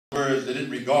words, they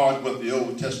didn't regard what the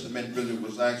Old Testament really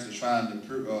was actually trying to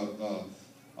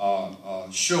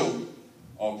show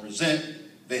or present.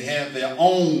 They had their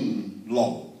own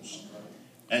laws.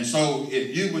 And so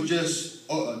if you would just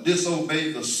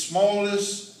disobey the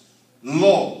smallest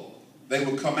law, they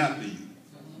would come after you.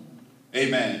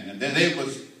 Amen. And then they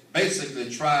would basically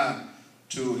try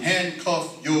to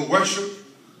handcuff your worship.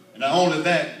 And not only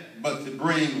that, but to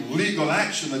bring legal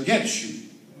action against you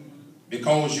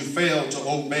because you failed to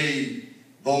obey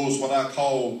those what I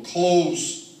call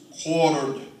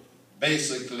close-quartered,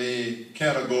 basically,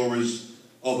 categories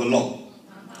of the law.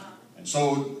 And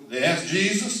so they asked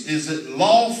Jesus, is it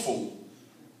lawful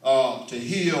to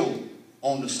heal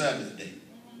on the Sabbath day?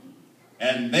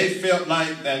 And they felt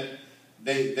like that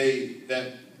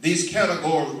that these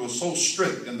categories were so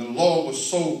strict and the law was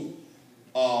so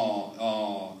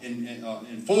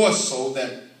enforced so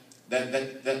that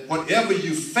whatever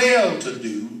you failed to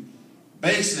do,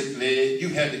 basically you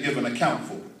had to give an account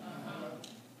for it.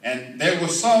 And there were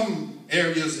some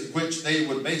areas in which they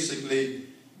would basically,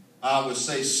 I would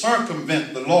say,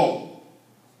 circumvent the law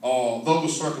or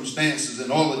those circumstances in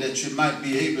order that you might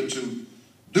be able to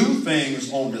do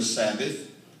things on the Sabbath,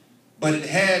 but it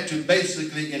had to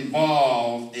basically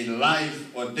involve a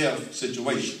life or death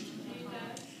situation.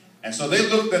 And so they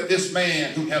looked at this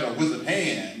man who had a withered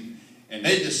hand, and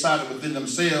they decided within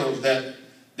themselves that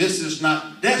this is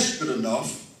not desperate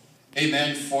enough,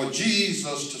 amen, for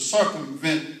Jesus to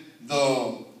circumvent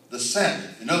the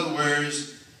Sabbath. In other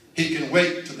words, he can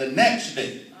wait to the next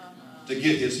day to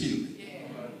get his healing.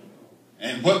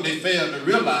 And what they failed to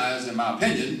realize, in my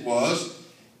opinion, was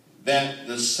that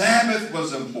the Sabbath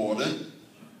was important,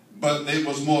 but there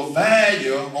was more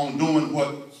value on doing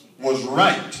what was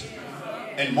right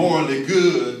and morally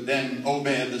good than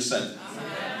obeying the Sabbath.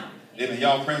 Amen.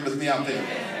 Y'all praying with me out there?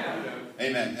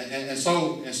 Amen. And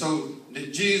so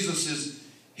Jesus is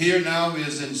here now,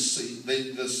 is in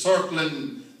the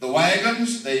circling the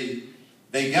wagons. They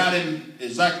got him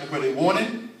exactly where they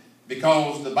wanted,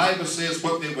 because the Bible says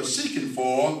what they were seeking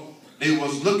for, they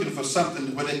was looking for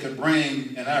something where they could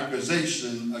bring an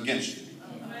accusation against you.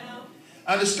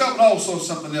 I discovered also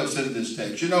something else in this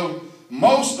text. You know,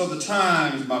 most of the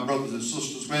times, my brothers and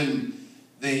sisters, when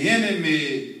the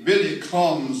enemy really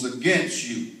comes against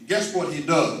you, guess what he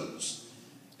does?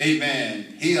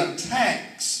 Amen. He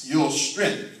attacks your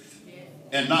strength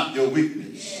and not your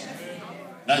weakness.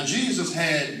 Now, Jesus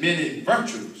had many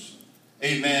virtues,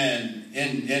 amen,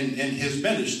 in his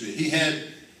ministry. He had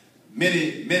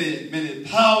many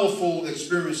powerful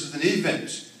experiences and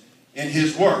events in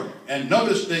his work. And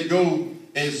notice they go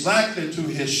exactly to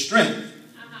his strength,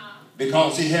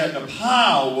 because he had the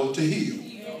power to heal.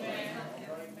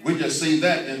 We just seen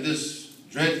that in this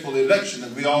dreadful election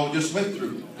that we all just went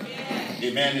through.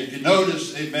 Amen. If you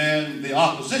notice, amen, the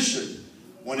opposition,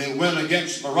 when they went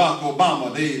against Barack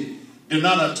Obama, they did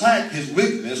not attack his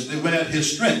weakness, they went at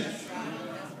his strength.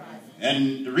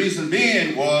 And the reason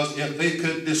being was, if they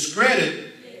could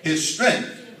discredit his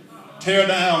strength, tear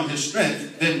down his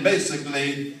strength, then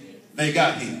basically they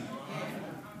got him.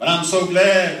 But I'm so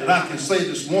glad that I can say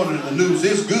this morning that the news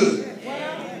is good.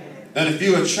 That if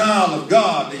you're a child of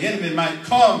God, the enemy might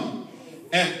come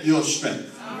at your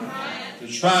strength to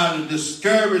try to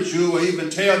discourage you or even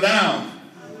tear down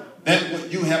that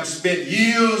what you have spent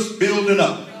years building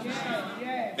up.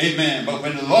 Amen. But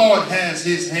when the Lord has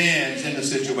his hands in the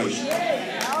situation,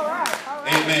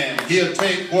 amen, he'll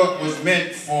take what was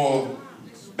meant for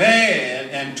bad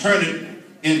and turn it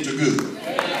into good.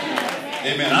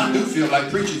 Amen. I do feel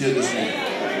like preaching here this morning.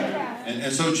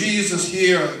 And so Jesus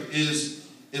here is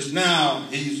now,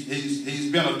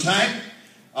 he's been attacked.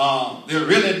 They're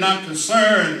really not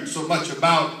concerned so much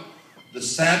about the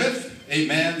Sabbath.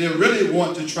 Amen. They really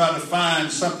want to try to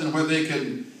find something where they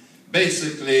can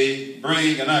basically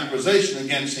bring an accusation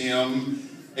against him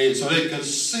so they could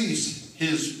cease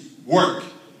his work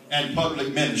and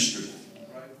public ministry.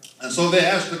 And so they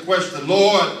asked the question,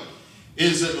 Lord,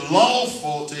 is it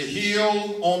lawful to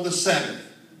heal on the Sabbath?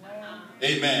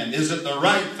 Amen. Is it the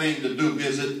right thing to do?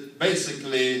 Is it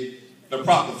basically the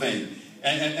proper thing?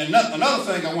 And another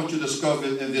thing I want you to discover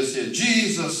in this here,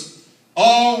 Jesus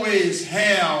always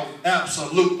have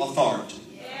absolute authority.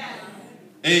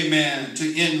 Amen.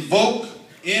 To invoke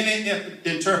any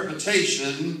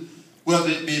interpretation, whether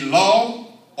it be law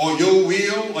or your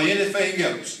will or anything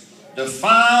else. The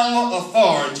final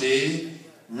authority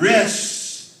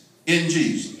rests in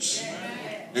Jesus,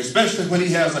 especially when he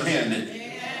has a hand in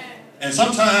it. And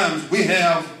sometimes we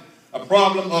have a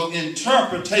problem of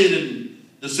interpreting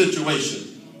the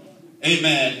situation.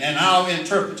 Amen. And our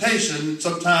interpretation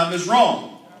sometimes is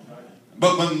wrong.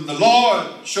 But when the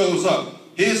Lord shows up,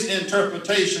 his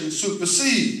interpretation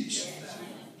supersedes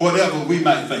whatever we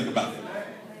might think about it.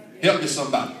 Help me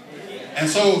somebody. And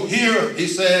so here he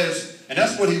says, and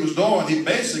that's what he was doing. He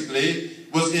basically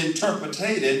was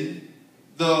interpreting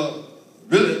the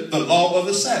law of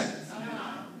the Sabbath.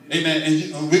 Amen.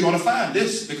 And we're going to find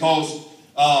this because,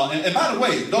 and by the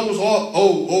way, those are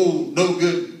old, no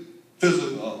good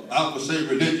physical, I would say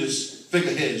religious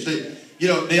figureheads.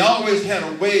 They always had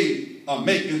a way of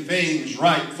making things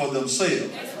right for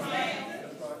themselves.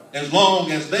 As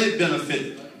long as they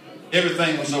benefited,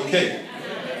 everything was okay.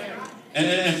 And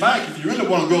in fact, if you really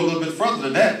want to go a little bit further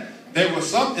than that, there were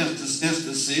some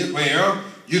instances where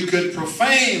you could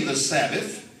profane the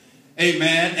Sabbath,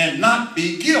 amen, and not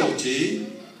be guilty,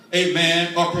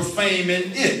 amen, of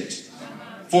profaning it.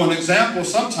 For an example,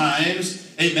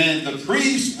 sometimes, amen, the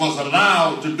priest was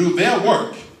allowed to do their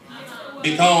work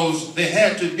because they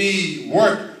had to be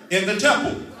work in the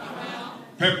temple,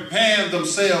 preparing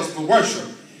themselves for worship.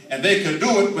 And they could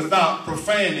do it without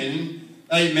profaning,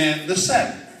 amen, the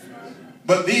Sabbath.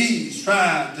 But these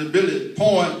tried to really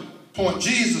point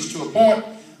Jesus to a point,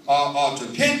 or to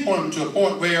pinpoint him to a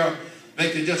point where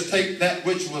they could just take that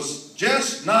which was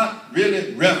just not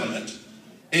really relevant,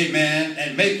 amen,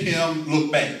 and make him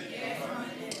look bad.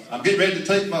 I'm getting ready to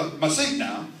take my seat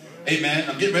now, amen.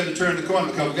 I'm getting ready to turn the corner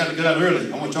because we've got to get out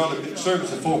early. I want y'all to get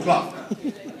service at 4 o'clock.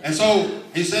 And so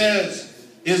he says,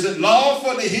 is it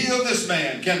lawful to heal this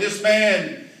man? Can this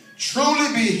man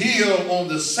truly be healed on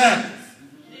the Sabbath?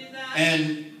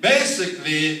 And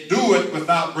basically do it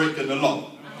without breaking the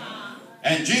law.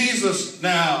 And Jesus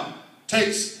now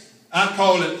takes, I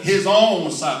call it his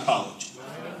own psychology.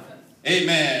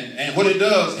 Amen. And what he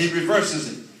does, he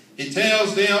reverses it. He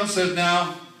tells them, says,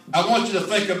 now, I want you to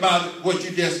think about what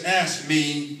you just asked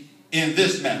me in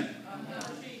this manner.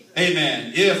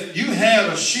 Amen. If you had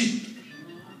a sheep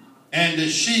and the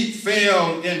sheep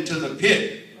fell into the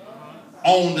pit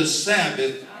on the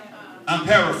Sabbath, I'm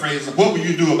paraphrasing, what will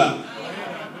you do about it?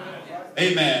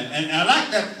 Amen. And I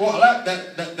like that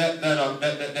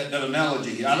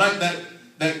analogy. I like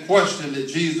that question that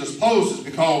Jesus poses,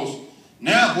 because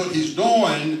now what he's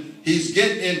doing, he's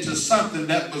getting into something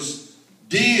that was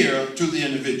dear to the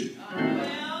individual.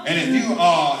 And if you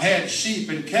had sheep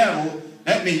and cattle,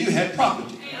 that means you had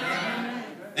property.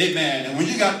 Amen. And when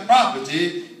you got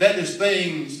property, that is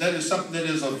something that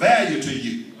is of value to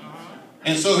you.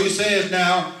 And so he says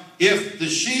now, if the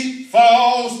sheep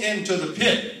falls into the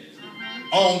pit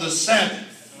on the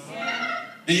Sabbath,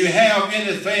 do you have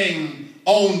anything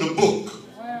on the book?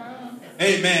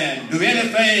 Amen. Do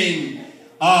anything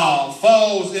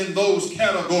falls in those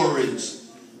categories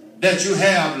that you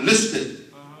have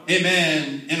listed?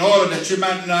 Amen. In order that you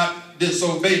might not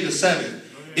disobey the Sabbath.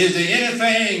 Is there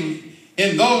anything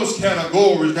in those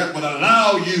categories that would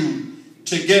allow you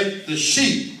to get the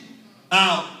sheep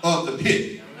out of the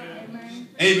pit?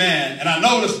 Amen. And I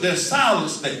notice there's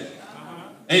silence there.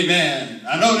 Amen.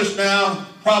 I notice now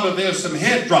probably there's some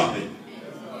head dropping.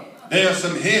 There's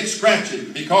some head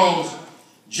scratching, because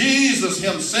Jesus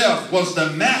himself was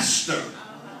the master,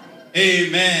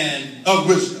 amen, of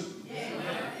wisdom.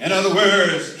 In other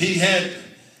words, he had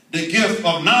the gift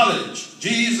of knowledge.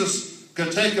 Jesus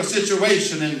could take a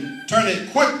situation and turn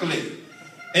it quickly,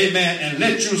 amen, and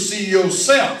let you see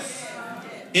yourself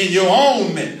in your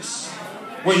own mess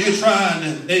where you're trying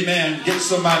to, amen, get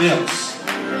somebody else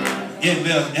in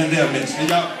their midst. And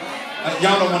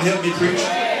y'all don't want to help me preach?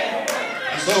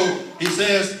 And so he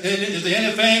says, is there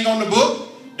anything on the book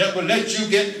that will let you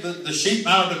get the sheep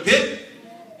out of the pit?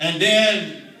 And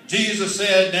then Jesus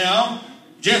said, now,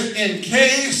 just in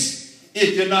case,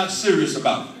 if you're not serious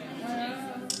about it,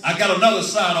 I got another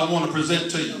side I want to present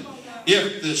to you.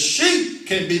 If the sheep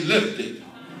can be lifted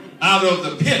out of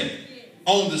the pit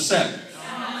on the Sabbath,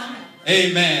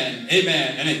 amen,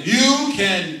 amen. And if you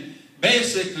can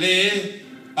basically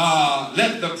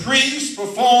let the priest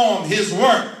perform his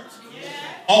work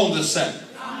on the Sabbath.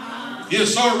 You're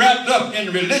so wrapped up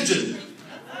in religion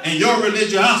and your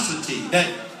religiosity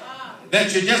that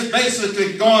you're just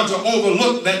basically going to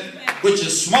overlook that which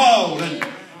is small and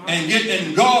get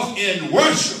engulfed in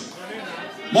worship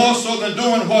more so than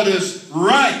doing what is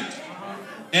right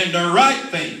and the right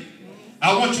thing.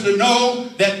 I want you to know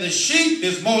that the sheep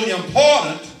is more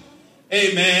important,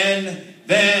 amen,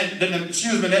 than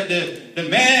that the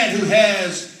man who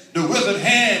has the withered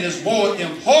hand is more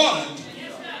important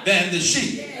than the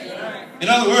sheep. In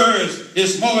other words,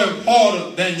 it's more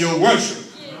important than your worship.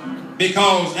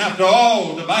 Because after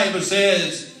all, the Bible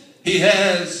says he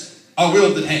has a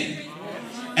withered hand.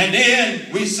 And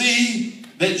then we see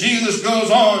that Jesus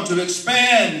goes on to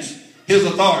expand his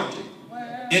authority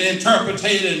in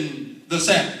interpreting the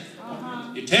Sabbath.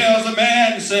 He tells the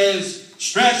man, he says,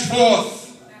 stretch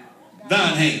forth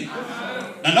thine hand.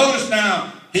 Now notice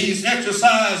now, he's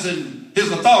exercising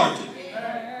his authority.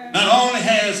 Not only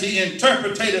has he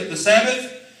interpreted the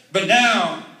Sabbath, but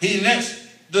now he lets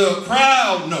the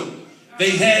crowd know that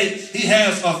he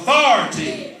has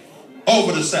authority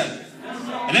over the Sabbath.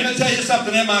 And let me tell you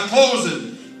something in my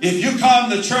closing. If you come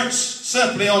to church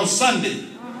simply on Sunday,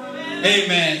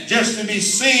 amen, just to be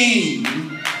seen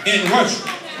in worship,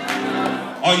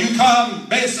 or you come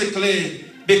basically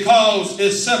because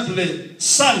it's simply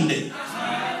Sunday,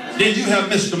 then you have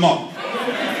missed the mark.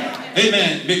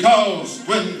 Amen. Because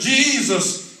when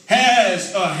Jesus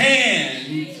has a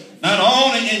hand, not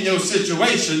only in your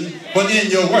situation, but in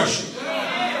your worship.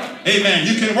 Amen.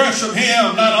 You can worship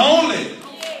him not only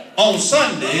on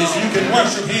Sundays, you can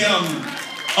worship him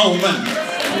on Monday.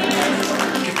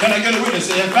 Can I get a witness?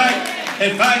 In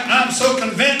fact, I'm so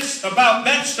convinced about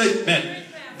that statement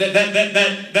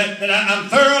that I'm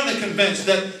thoroughly convinced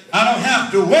that I don't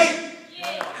have to wait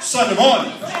Sunday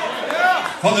morning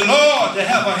for the Lord to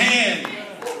have a hand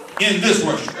in this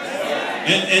worship.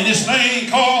 In this thing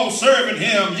called serving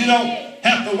him, you don't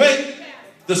have to wait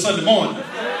the Sunday morning.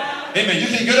 Amen. You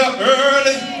can get up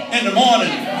early in the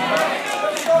morning.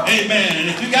 Amen. And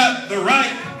if you got the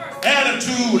right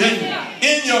attitude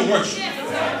in your worship,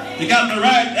 you got the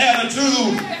right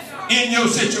attitude in your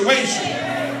situation,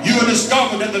 you will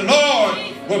discover that the Lord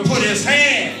will put his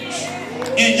hands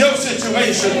in your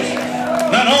situation,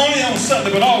 not only on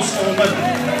Sunday, but also on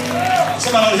Monday.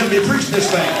 Somebody ought to help me preach this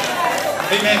thing.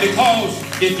 Amen. Because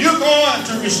if you're going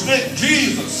to restrict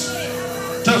Jesus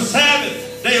to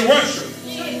Sabbath day worship,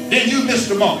 then you miss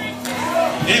the mark.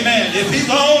 Amen. If he's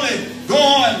only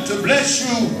going to bless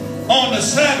you on the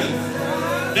Sabbath,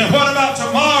 then what about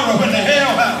tomorrow when the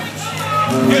hellhounds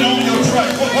get on your track?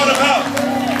 What about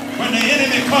when the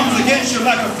enemy comes against you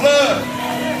like a flood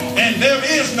and there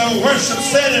is no worship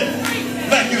setting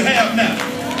like you have now?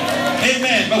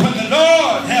 Amen. But when the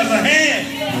Lord has a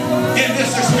hand in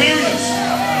this experience,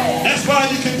 that's why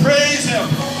you can praise him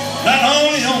not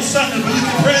only on Sunday, but you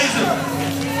can praise him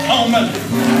on Monday.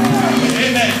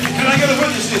 Amen. Can I get a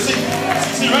witness here?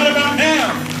 See, right about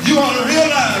now, you ought to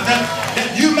realize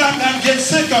that you might not get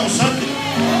sick on Sunday.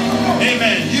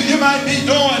 Amen. You might be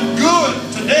doing good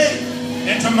today,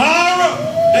 and tomorrow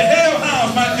the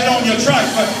hellhounds might get on your track.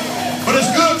 But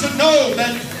it's good to know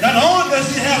that not only does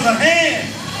he have a hand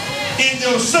in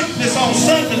your sickness on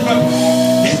Sunday, but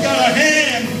he's got a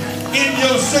hand in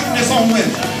your sickness on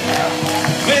Wednesday.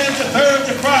 Wednesday,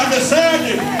 Thursday, Friday,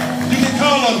 Saturday, you can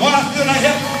call us. Well, I feel like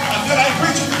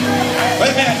preaching.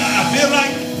 Amen. I feel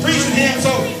like preaching him.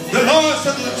 So the Lord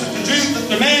said to Jesus,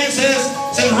 the man says,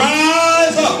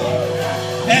 rise up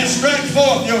and stretch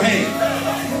forth your hand.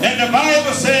 And the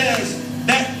Bible says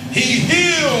that he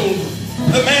healed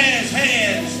the man's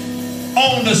hands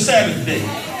on the Sabbath day.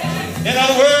 In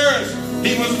other words,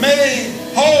 he was made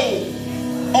whole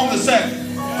on the Sabbath.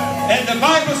 And the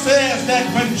Bible says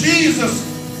that when Jesus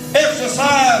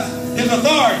exercised his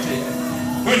authority,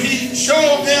 when he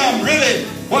showed them really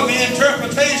what the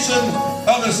interpretation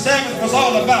of the Sabbath was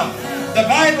all about, the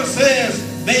Bible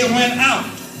says they went out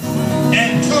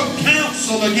and took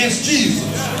counsel against Jesus,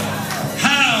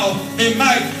 how they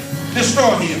might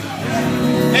destroy him.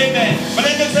 Amen. But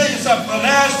let me tell you something. The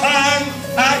last time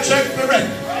I checked the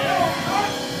record,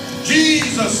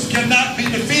 Jesus cannot be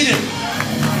defeated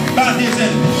by his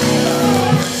enemies.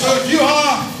 So if you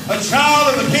are a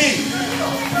child of the King,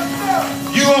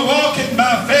 you are walking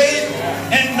by faith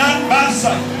and not by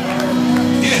sight.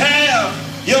 You have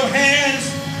your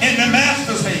hands in the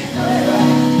Master's hand.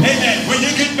 Amen. When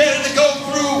you get ready to go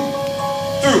through.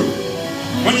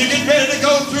 When you get ready to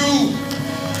go through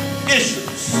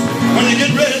issues. When you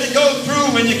get ready to go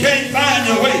through and you can't find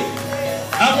your way,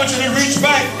 I want you to reach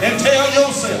back and tell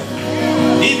yourself,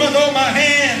 even though my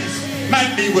hands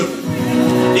might be withered,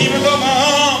 even though my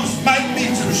arms might be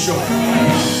too short,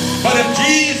 but if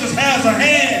Jesus has a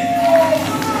hand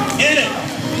in it,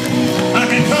 I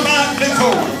can come out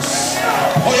victorious.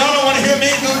 Oh, y'all don't want to hear me?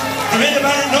 Do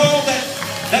anybody know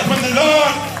that when the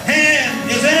Lord's hand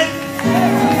is in it,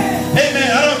 amen,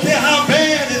 I don't care how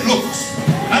bad it looks,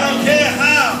 I don't care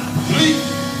how bleak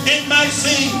it might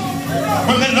seem,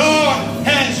 when the Lord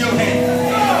has your hand,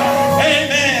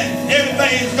 amen,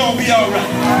 everything's going to be all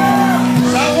right.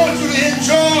 So I want you to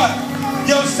enjoy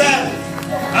your Sabbath.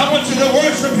 I want you to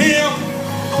worship him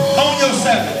on your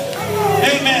Sabbath.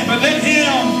 Amen. But let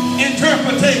him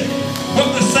interpret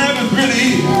what the Sabbath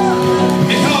really is.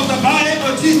 Because the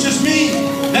Bible teaches me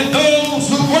that those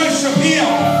who worship him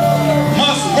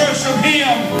must worship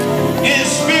him in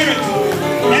spirit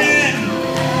and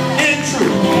in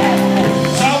truth.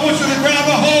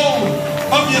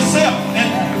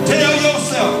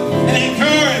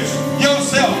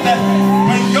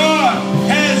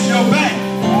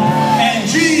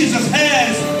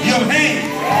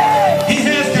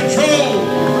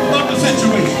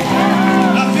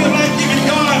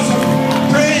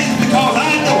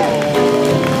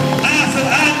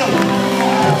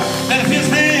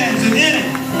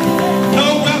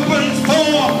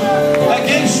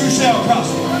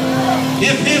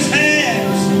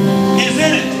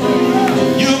 in it,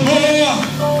 you're more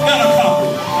than a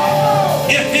conqueror.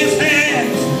 If his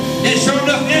hands is sure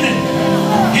enough in it,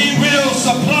 he will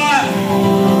supply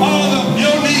all of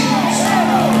your needs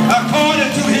according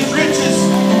to his riches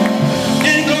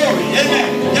in glory.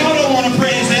 Amen. Y'all don't want to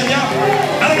praise him. Y'all,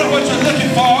 I don't know what you're looking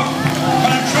for,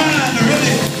 but I'm trying to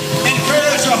really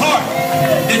encourage your heart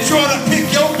that you ought to pick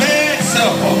your bad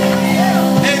self up.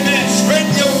 Amen.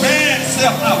 Straighten your bad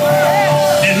self up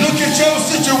and look at your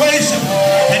situation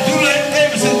and do like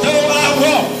David said, though I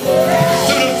walk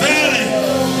through the valley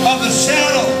of the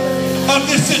shadow of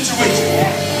this situation,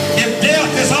 if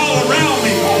death is all around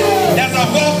me as I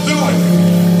walk through it,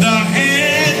 the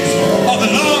hands of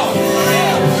the Lord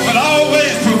will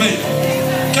always prevail.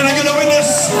 Can I get a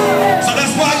witness? So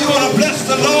that's why you want to bless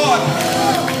the Lord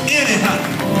anyhow.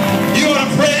 You want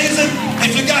to praise him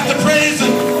if you got to praise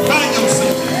him by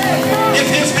yourself. If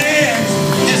his hands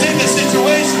is in the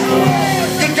situation,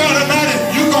 good God Almighty,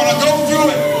 you're going to go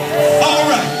through it all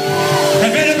right.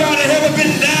 Have anybody ever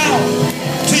been down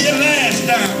to your last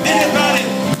dime? Anybody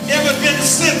ever been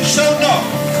sick, showed up,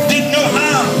 didn't know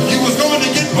how you was going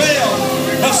to get well,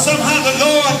 but somehow the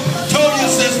Lord told you,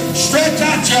 says, stretch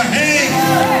out your hand.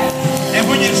 And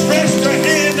when you stretch your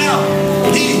hand out,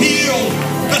 he healed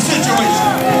the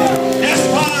situation. That's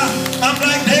why I'm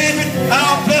like David,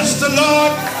 I'll bless the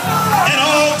Lord at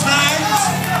all times,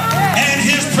 and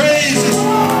his praises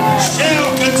shall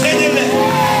continually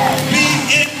be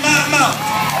in my mouth.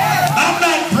 I'm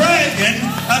not bragging,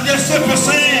 I'm just simply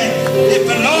saying, if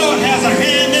the Lord has a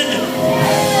hand in it,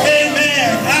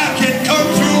 amen, I can come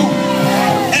through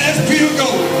as pure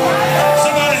gold.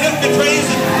 Somebody help me praise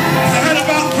him. I heard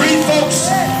about 3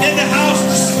 folks in the house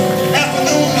this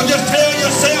afternoon, but just tell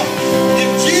yourself, if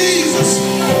Jesus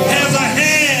has a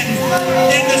hand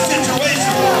in the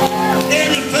situation,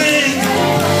 everything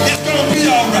is going to be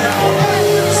all right.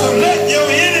 So let your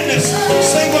enemies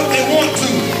say what they want to.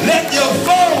 Let your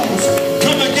foes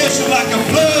come against you like a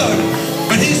flood.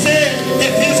 But he said,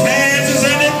 if his hands is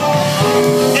in it,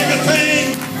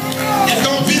 everything is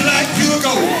going to be like pure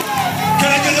gold. Can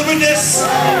I get a witness?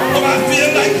 Oh, I feel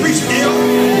like preaching here.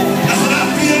 I said, I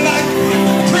feel like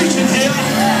preaching here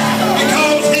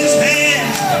because his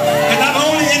hands is not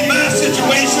only in my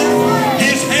situation,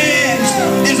 his hands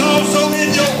is also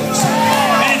in yours.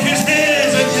 And if his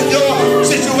hands is in your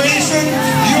situation,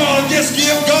 you ought to just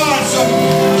give God some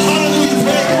hallelujah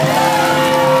praise.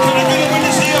 Can I get a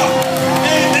witness here?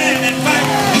 Amen. In fact,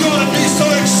 you ought to be so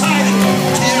excited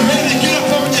till you're ready to get up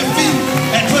on your feet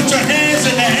and put your hands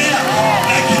in the air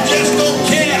like you just don't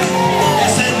care. And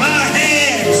say, my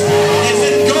hands is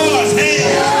in God's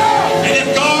hands. And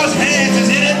if God's hands is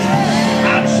in it,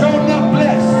 I'm sure enough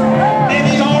blessed. Ain't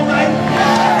he all right?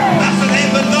 I said,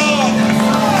 ain't the Lord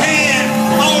hand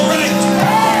all right?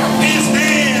 His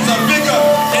hands are bigger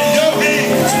than your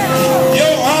hands.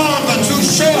 Your arms are too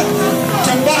short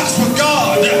to box with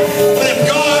God. But if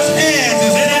God's hands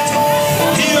is in it,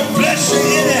 he'll bless you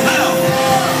anyhow.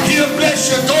 He'll bless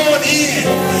you going in.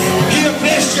 He'll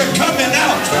bless you coming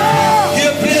out.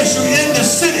 He'll bless you in the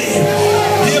city.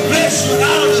 He'll bless you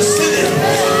out of the city.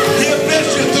 He'll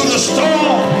bless you through the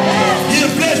storm. He'll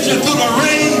bless you through the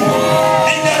rain.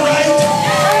 Ain't that right?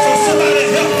 So somebody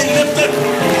help me lift it.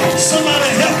 Somebody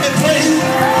help me praise.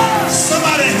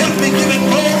 Somebody help me give it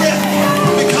glory.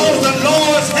 Because the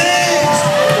Lord's hands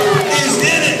is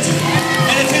in it.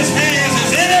 And if his hands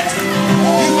is in it,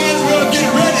 you might as well get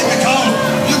ready because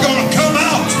you're going to come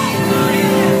out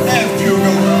after you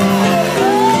go.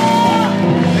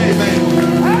 Amen.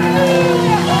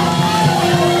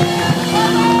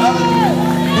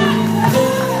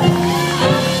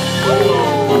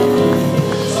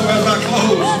 So as I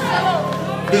close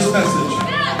this message,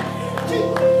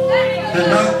 had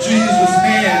not Jesus'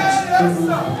 hands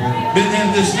been in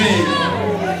this thing,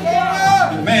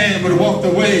 the man would have walked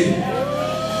away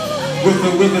with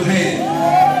a withered hand.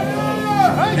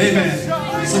 Amen.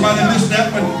 Somebody missed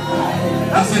that one.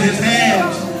 I said his hand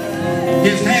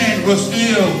will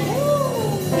still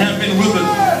have been withered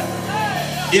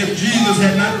if Jesus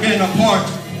had not been a part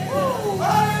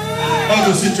of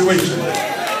the situation.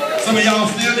 Some of y'all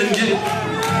still didn't get it.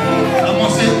 I'm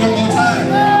going to say it one more time.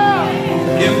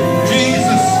 If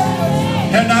Jesus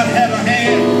had not had a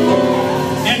hand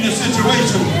in the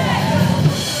situation,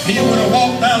 he would have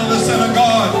walked down to the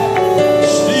synagogue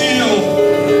still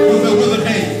with a withered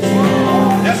hand.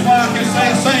 That's why I can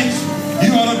say, saints, you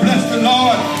ought to bless the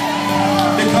Lord,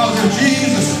 because if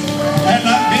Jesus had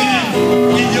not been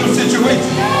in your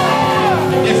situation,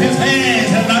 if his hands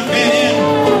had not been in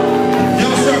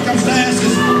your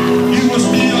circumstances, you will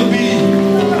still be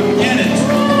in it.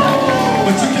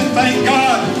 But you can thank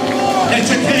God that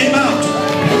you came out.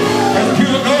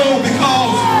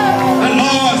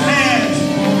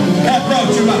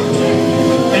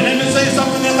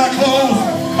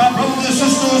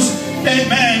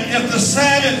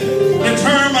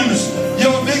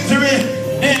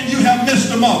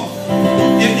 tomorrow.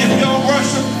 If your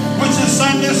worship, which is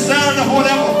Sunday, Saturday,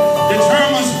 whatever,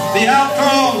 determines the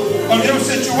outcome of your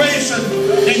situation,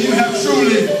 then you have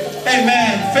truly,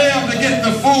 amen, failed to get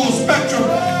the full spectrum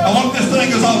of what this thing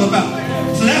is all about.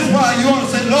 So that's why you ought to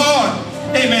say, Lord,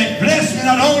 amen, bless me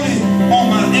not only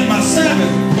in my Sabbath,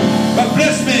 but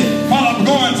bless me while I'm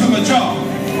going to my job.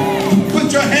 Put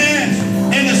your hands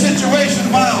in the situation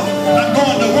while I'm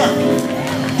going to work.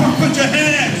 Put your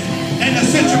hands in the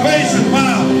situation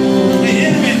while the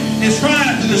enemy is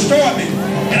trying to destroy me.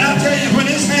 And I tell you, when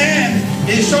his hand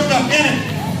is shown up in it,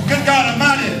 good God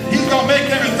Almighty, he's going to make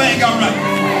everything all right.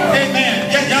 Amen.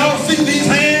 Y'all see these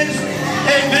hands?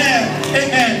 Amen.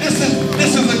 Amen. This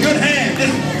is a good hand.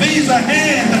 These are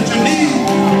hands that you need.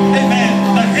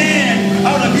 Amen. The hand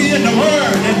ought to be in the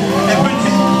Word. And when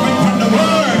the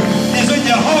Word is in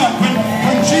your heart, when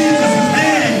Jesus'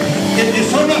 hand is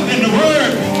shown up in the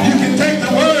Word, you can take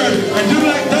the Word and do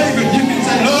like David. You can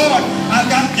say, Lord, I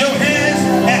got your hands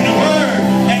and the Word,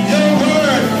 and your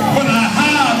Word will I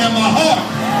hide in my heart,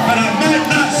 but I might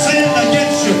not sin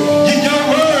against you. Your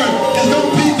Word is going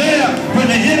to be there when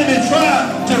the enemy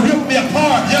tries to rip me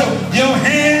apart. Your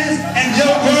hands and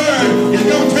your Word is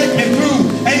going to take me through.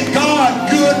 Ain't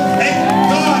God good? Ain't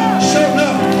God shown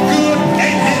up good?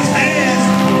 Ain't his hands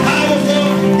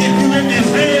powerful? If you're in his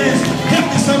hands, help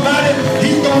me somebody,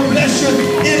 he's going to bless you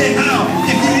anyhow.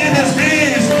 If you're in his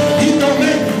hands, he's going to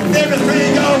make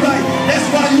everything all right. That's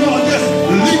why you ought to just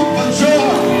leap for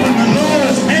joy when the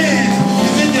Lord's hands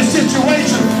is in your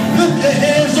situation. Lift your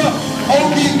hands up, O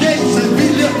ye gates, and be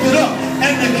lifted up,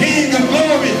 and the King of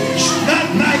glory, that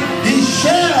night he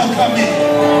shall come in,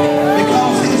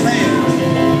 because his hand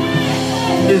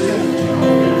is in it.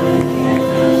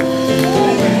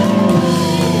 Amen.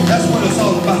 That's what it's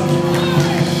all about.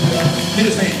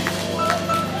 His hand.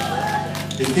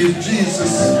 If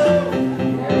Jesus'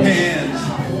 hand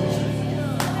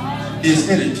is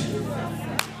in it.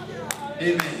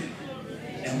 Amen.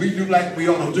 And we do like we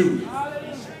ought to do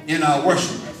in our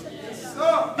worship.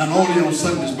 Not only on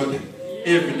Sundays, but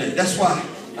every day. That's why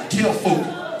I tell folk,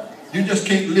 you just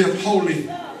can't live holy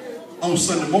on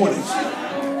Sunday mornings.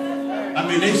 I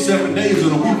mean, they 7 days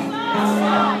in a week.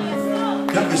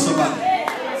 Help me somebody.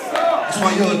 That's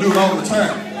why you ought to do it all the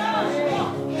time.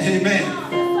 Amen.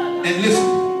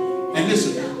 And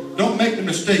listen, don't make the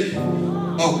mistake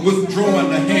of withdrawing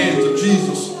the hands of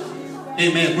Jesus.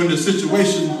 Amen. When the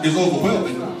situation is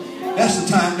overwhelming. That's the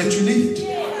time that you need it.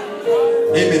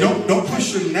 Amen. Don't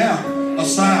push it now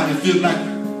aside and feel like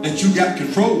that you got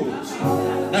control.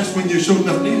 That's when you sure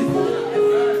enough need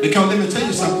it. Because let me tell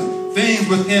you something. Things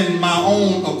within my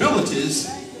own abilities,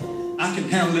 I can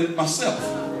handle it myself.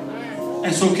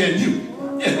 And so can you.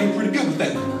 Yeah, do pretty good with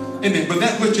that. Amen. But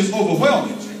that which is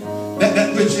overwhelming,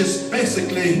 that which is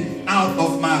basically out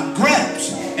of my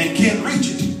grasp and can't reach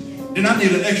it, then I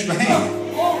need an extra hand.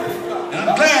 And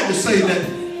I'm glad to say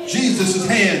that Jesus'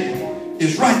 hand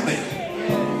is right there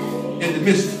in the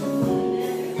midst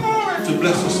to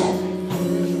bless us all.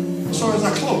 So as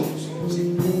I close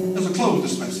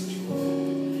this message,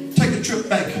 take a trip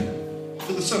back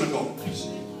to the synagogue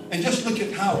and just look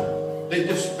at how they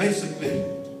just basically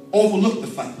overlooked the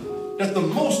fact that the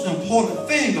most important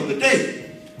thing of the day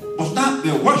was not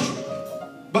their worship,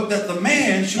 but that the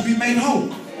man should be made whole.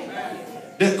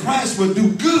 That Christ would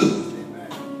do good.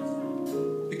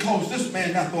 Because this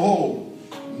man, after all,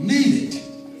 needed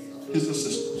his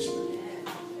assistance.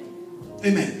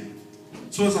 Amen.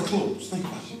 So as I close, think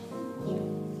about it.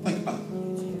 Think about it.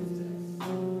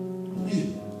 Yeah.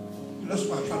 That's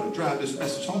why I try to drive this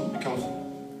message home, because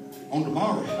on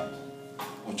tomorrow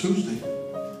or Tuesday,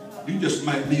 you just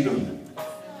might need an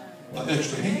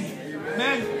extra hand.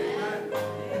 Amen.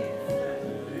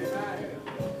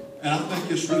 And I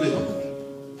think it's really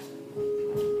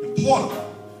important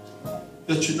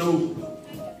that you know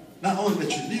not only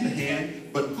that you need a hand,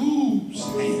 but whose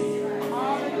hand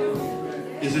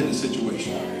is in the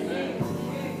situation.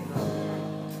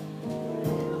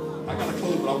 I got to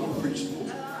close, but I want to preach some more.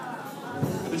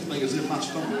 But this thing is in my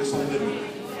stomach. It's all in me.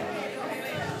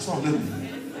 It's all in me.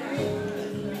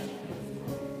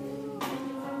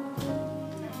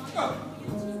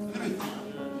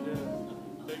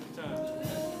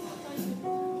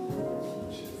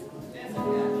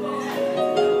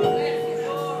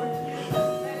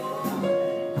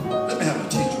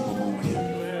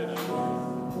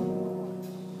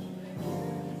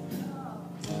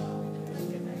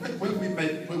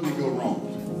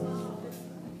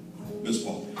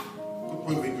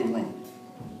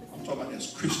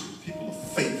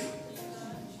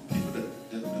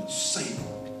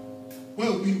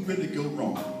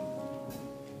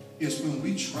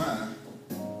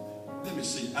 let me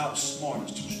see, outsmart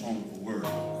is too strong of a word.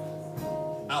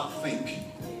 Outthink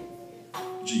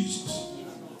Jesus.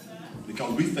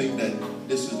 Because we think that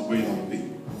this is the way it ought to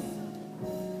be.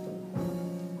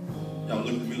 Y'all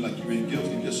look at me like you ain't guilty,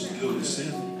 you're just as guilty as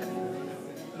sin.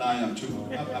 And I am too.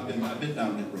 I've been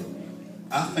down that road.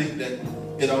 I think that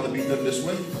it ought to be done this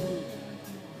way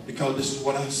because this is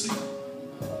what I see.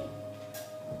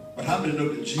 But how many know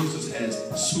that Jesus has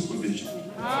supervision?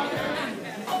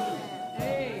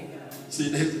 See,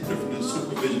 there's a difference in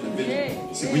supervision and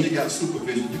vision. See, when you got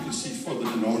supervision, you can see further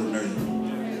than ordinary.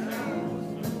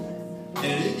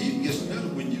 And it even gets better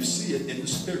when you see it in the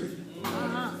spirit.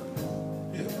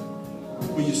 Yeah.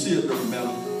 When you see it, Brother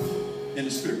Melvin, in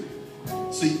the spirit.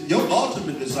 See, your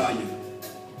ultimate desire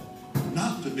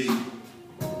not to be,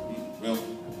 well,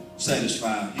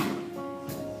 satisfied here.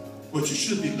 What you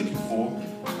should be looking for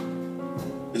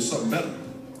is something better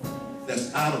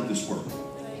that's out of this world.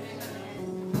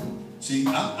 See,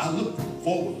 I look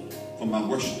forward for my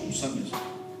worship on Sundays.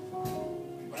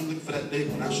 But I'm looking for that day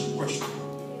when I should worship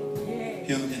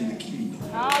Him in the kingdom.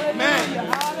 Hallelujah.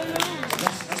 Hallelujah.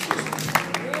 That's what it's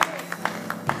like.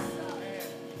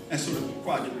 And so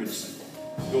before I get ready to sing,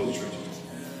 go to church.